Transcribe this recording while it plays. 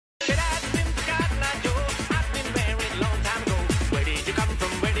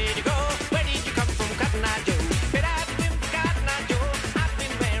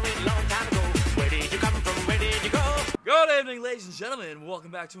and gentlemen,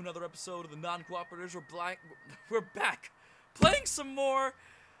 welcome back to another episode of the Non-Cooperators. We're back playing some more.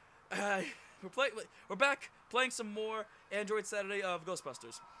 We're back playing some more Android Saturday of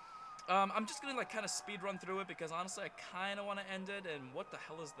Ghostbusters. I'm just gonna kind of speed run through it because honestly, I kind of want to end it. And what the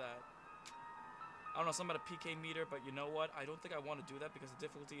hell is that? I don't know, something about a PK meter, but you know what? I don't think I want to do that because the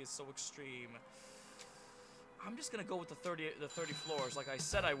difficulty is so extreme. I'm just gonna go with the 30 floors, like I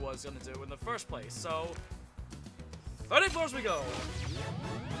said I was gonna do in the first place. So. 30 floors we go!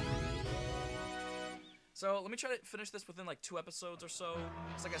 So, let me try to finish this within like 2 episodes or so.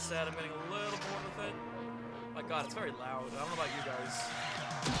 Because like I said, I'm getting a little bored with it. My god, it's very loud. I don't know about you guys.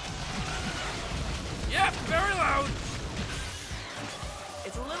 Yeah, very loud!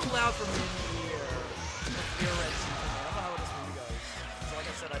 It's a little loud for me in the ear. With ear reds. I don't know how it is for you guys. So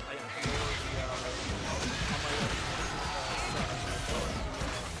like I said, I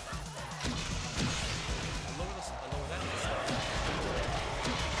lower the,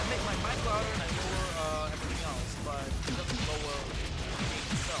 on my louder and I lower everything else, but it doesn't lower the game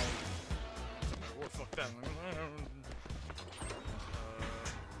itself. Oh, fuck that.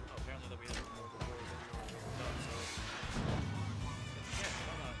 Apparently that we have more before that we were done, so. Yeah,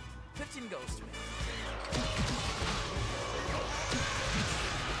 why not? 15 goes to me.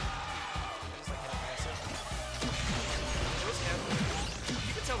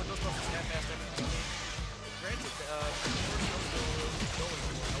 You can tell the Ghostbusters half-assed everything to me. Granted, the first Ghostbusters going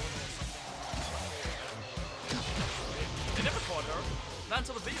for it. They never caught her. Not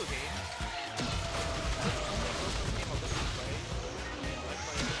until the video game. That's the only Ghostbusters game I'll ever play. And I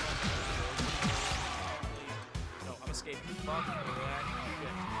play it. No, I'm escaping. Fuck that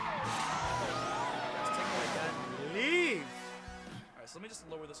shit. Let's take away that and leave! Alright, so let me just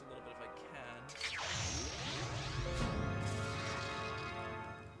lower this a little bit if I can.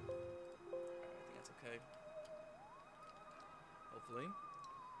 Alright, I think that's okay. Hopefully.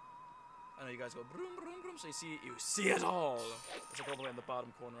 I know you guys go broom, broom, broom, so you see it all. It's like all the way in the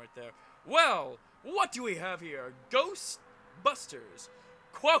bottom corner right there. Well, what do we have here? Ghostbusters.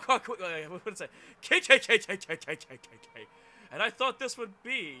 What did it say? K. And I thought this would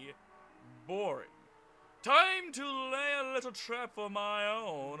be boring. Time to lay a little trap for my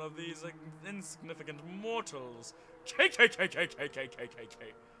own of these insignificant mortals. K. Is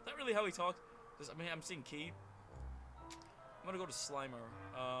that really how he talked? I mean, I'm seeing Key. I'm gonna go to Slimer.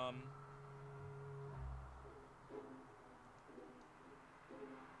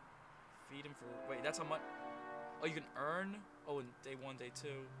 Feed him for... Wait, that's how much... Oh, you can earn? Oh, in day 1, day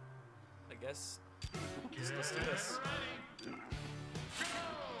 2. I guess. Let's do this.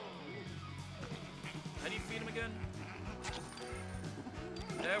 How do you feed him again?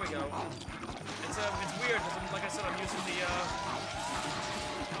 There we go. It's weird, because like I said, I'm using the,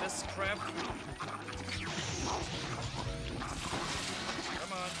 this crap.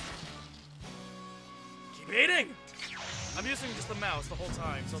 Come on. Keep eating! I'm using just the mouse the whole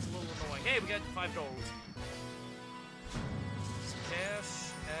time, so it's a little annoying. Hey, we got 5 gold. Some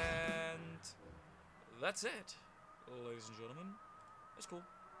cash, and that's it, ladies and gentlemen. That's cool.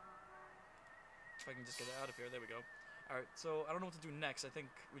 If I can just get it out of here, there we go. Alright, so I don't know what to do next. I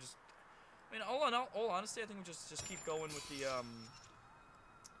think we just... I mean, all honesty, I think we just keep going with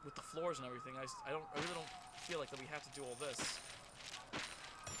the floors and everything. I really don't feel like that we have to do all this.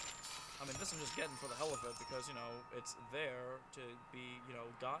 I mean, this I'm just getting for the hell of it because, you know, it's there to be, you know,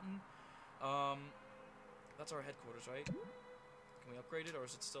 gotten. That's our headquarters, right? Can we upgrade it, or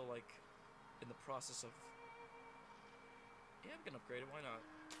is it still, like, in the process of... Yeah, we can upgrade it. Why not?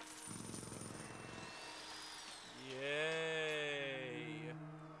 Yay!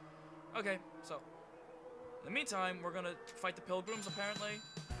 Okay, so... In the meantime, we're gonna fight the pilgrims, apparently.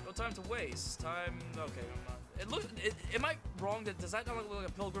 No time to waste. Okay, I'm not... Am I wrong? Does that not look like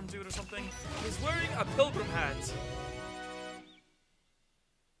a pilgrim dude or something? He's wearing a pilgrim hat.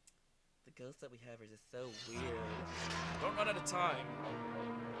 The ghosts that we have are just so weird. Don't run out of time.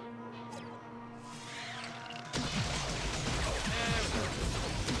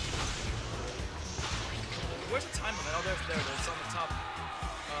 Where's the time limit? Oh, there it is. It's on the top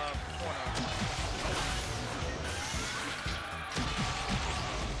corner.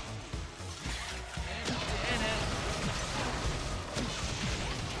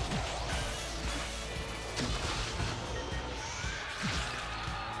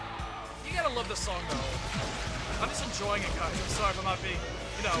 I love this song though. I'm just enjoying it, guys. I'm sorry if I'm not being,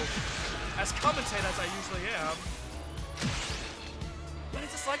 you know, as commentated as I usually am. But I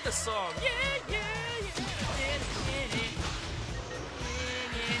just like this song. Yeah.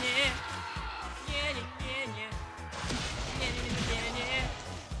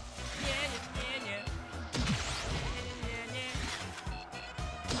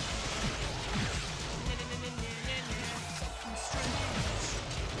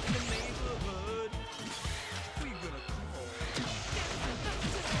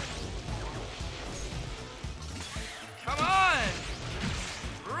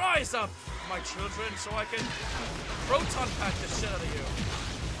 Rise up, my children, so I can proton pack the shit out of you.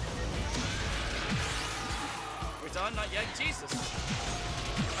 We done? Not yet? Jesus. I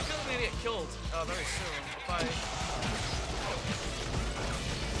feel like I'm gonna get killed very soon if I...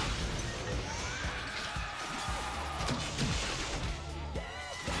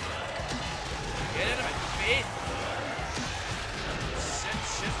 Get into my feet.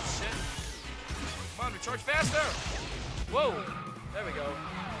 Shit. Come on, recharge faster. Whoa. There we go.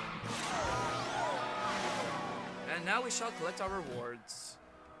 And now we shall collect our rewards.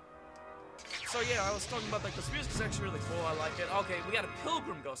 So yeah, I was talking about like this music's actually really cool. I like it. Okay, we got a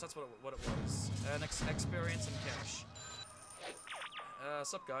pilgrim ghost. That's what it was. An experience in cash.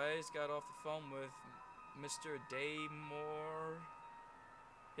 Sup guys? Got off the phone with Mr. Daymore.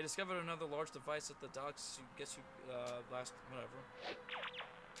 He discovered another large device at the docks. Last whatever.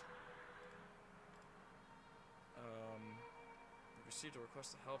 Received a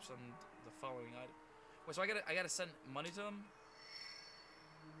request to help send the following item. Wait, so I gotta send money to them?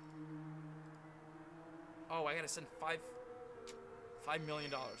 Oh, I gotta send $5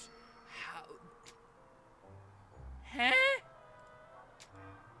 million. How? Huh?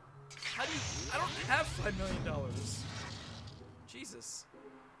 How do you? I don't have $5 million. Jesus.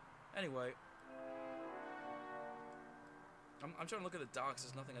 Anyway, I'm trying to look at the docks.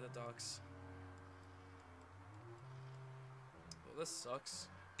 There's nothing at the docks. Well, this sucks.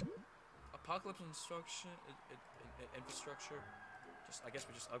 Apocalypse infrastructure. I guess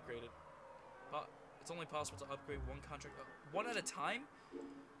we just upgraded. It's only possible to upgrade one contract, one at a time.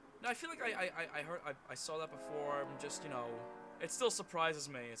 No, I feel like I saw that before. I'm just, you know, it still surprises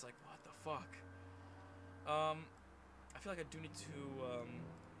me. It's like, what the fuck? I feel like I do need to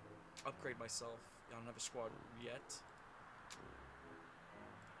upgrade myself on another squad yet.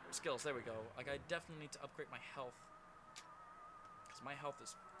 Skills, there we go. Like, I definitely need to upgrade my health. Because my health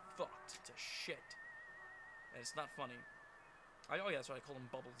is fucked to shit. And it's not funny. Oh yeah, that's right, I call them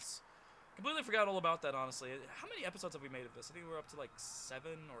bubbles. Completely forgot all about that, honestly. How many episodes have we made of this? I think we're up to like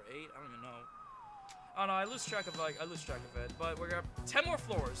 7 or 8. I don't even know. Oh no, I lose track of it. But we're gonna have 10 more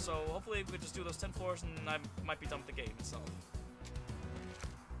floors, so hopefully we can just do those 10 floors and I might be done with the game itself.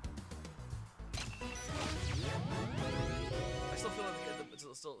 I still feel like it's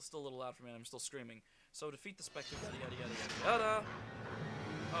still a little loud for me and I'm still screaming. So defeat the Spectre, yada yada yada yada.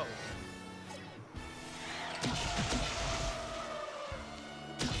 Oh.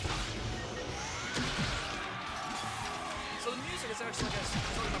 So the music is actually, like I was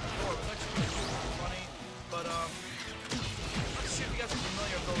talking about before, it's actually really cool and funny, but I'm not sure if you guys are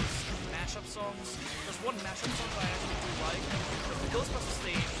familiar with those mashup songs. There's one mashup song that I actually do like. It's the Ghostbusters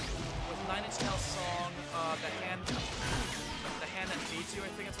theme with Nine Inch Nails song, the hand that feeds you,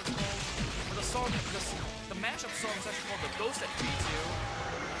 I think that's what it's called. But the mashup song is actually called The Ghost That Feeds You,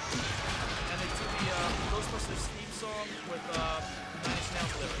 and they do the Ghostbusters theme song with Nine Inch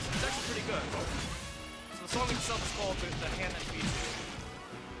Nails lyrics. It's actually pretty good. The song itself is called The Hand That Feeds You.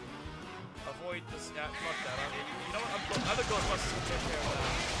 Avoid this. Yeah, fuck that. You know what? Other Ghostbusters will take care of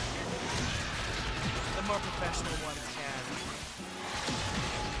that. The more professional ones can.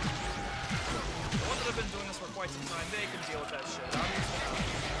 The ones that have been doing this for quite some time, they can deal with that shit.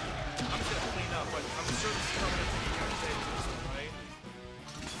 I'm just gonna clean up, but I'm sure this is probably gonna take a year to say this one, right?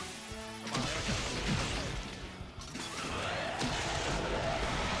 Come on, there we go.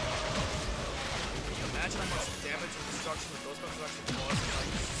 Imagine how much damage and destruction the Ghostbusters actually cause.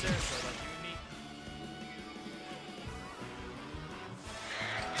 Like, seriously, like, you need...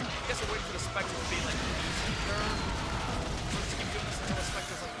 I guess we're waiting for the Spectre to be, like, easy curve. So just keep doing this until the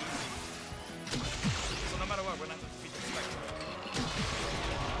Spectre's, like, easy. So no matter what, we're gonna have to defeat the Spectre.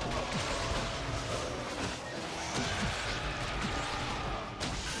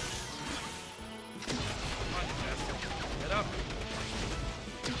 Come on, you bastard. Get up.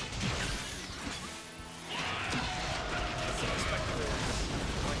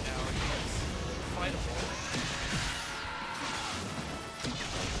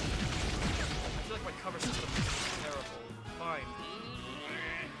 Cover system is terrible. Fine.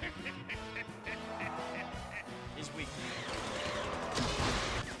 He's weak.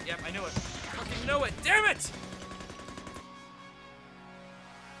 Yep, I knew it. Fucking knew it. Damn it!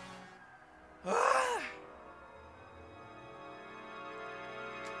 Ah!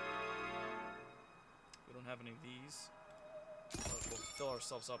 We don't have any of these. We'll fill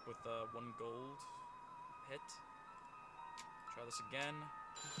ourselves up with 1 gold hit. Try this again.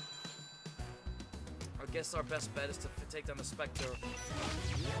 I guess our best bet is to take down the Spectre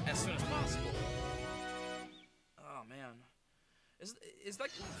as soon as possible. Oh man, is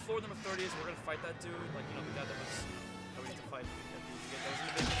like floor number 30 is we're gonna fight that dude? Like, you know, the guy that was that we need to fight. That was in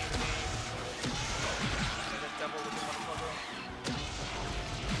the beginning.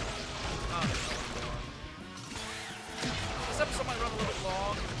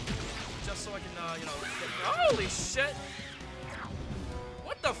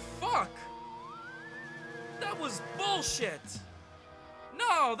 was bullshit!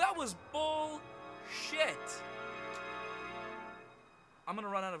 No, that was bullshit! I'm gonna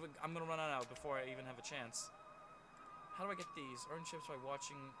run out before I even have a chance. How do I get these? Earn chips by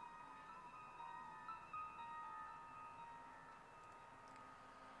watching...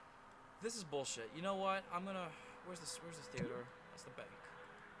 This is bullshit. You know what? I'm gonna... Where's the theater? That's the bank.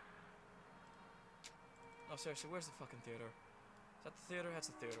 No, seriously, where's the fucking theater? Is that the theater? That's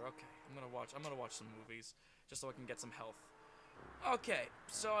the theater. Okay, I'm gonna watch some movies just so I can get some health. Okay,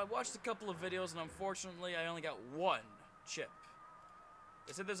 so I watched a couple of videos and unfortunately I only got one chip.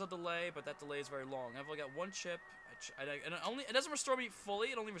 They said there's a delay, but that delay is very long. I've only got one chip, and it doesn't restore me fully.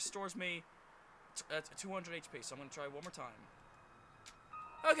 It only restores me 200 HP. So I'm gonna try one more time.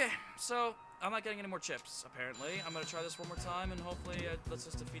 Okay, so I'm not getting any more chips, apparently. I'm gonna try this one more time, and hopefully let's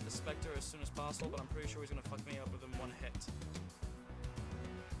just defeat the Spectre as soon as possible, but I'm pretty sure he's gonna fuck me up within one hit.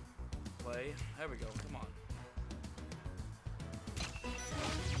 Play. There we go, come on.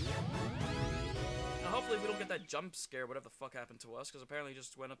 Now hopefully we don't get that jump scare, whatever the fuck happened to us, because apparently he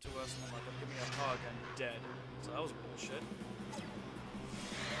just went up to us and was like, give me a hug, and dead. So that was bullshit.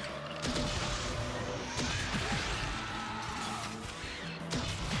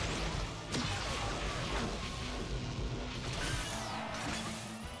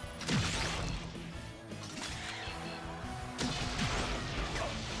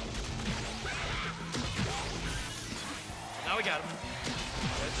 Now we got him.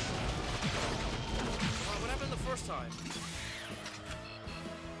 What happened the first time?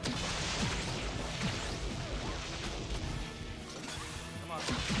 Come on.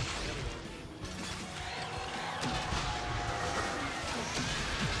 There we go.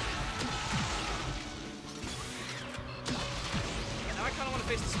 Now I kind of want to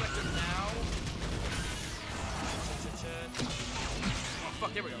face the Spectre now. Oh,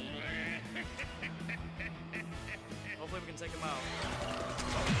 fuck, there we go. Hopefully we can take him out.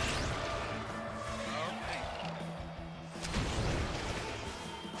 Okay.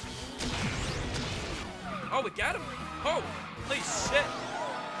 Oh, we got him! Holy shit!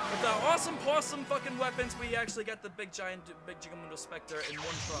 With the awesome possum fucking weapons, we actually got the big Gigamundo Spectre in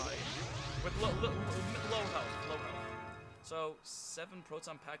one try. With low health. So, 7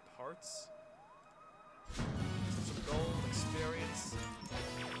 proton pack parts. Some gold, experience.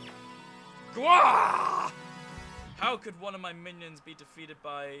 Gwah! How could one of my minions be defeated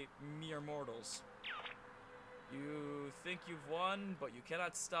by mere mortals? You think you've won, but you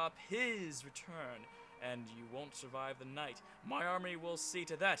cannot stop his return, and you won't survive the night. My army will see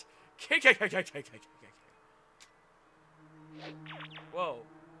to that. Whoa.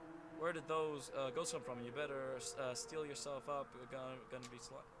 Where did those ghosts come from? You better steal yourself up. We're gonna be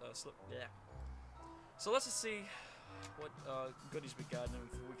yeah. So let's just see what goodies we got and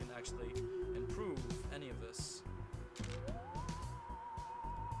if we can actually improve any of this.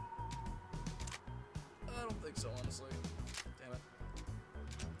 I don't think so, honestly. Damn it.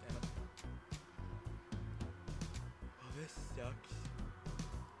 Oh, this sucks.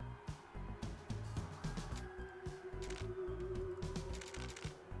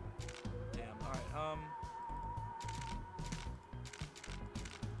 Damn, alright,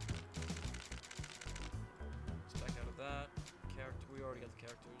 let's back out of that. We already got the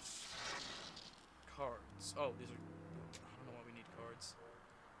characters. Cards. Oh, these are... I don't know why we need cards.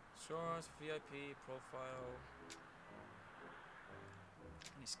 Stars, VIP, profile.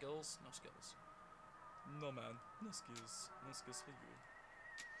 Any skills? No skills. No, man. No skills. No skills for you.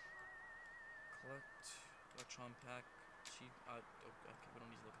 Collect. Electron pack. Okay, we don't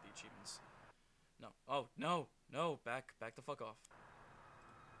need to look at the achievements. No. Oh, no. No. Back the fuck off.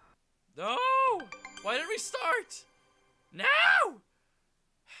 No! Why did we start? No!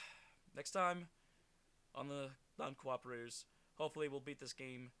 Next time, on the non-cooperators, hopefully we'll beat this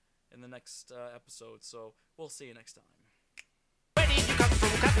game in the next episode, so we'll see you next time.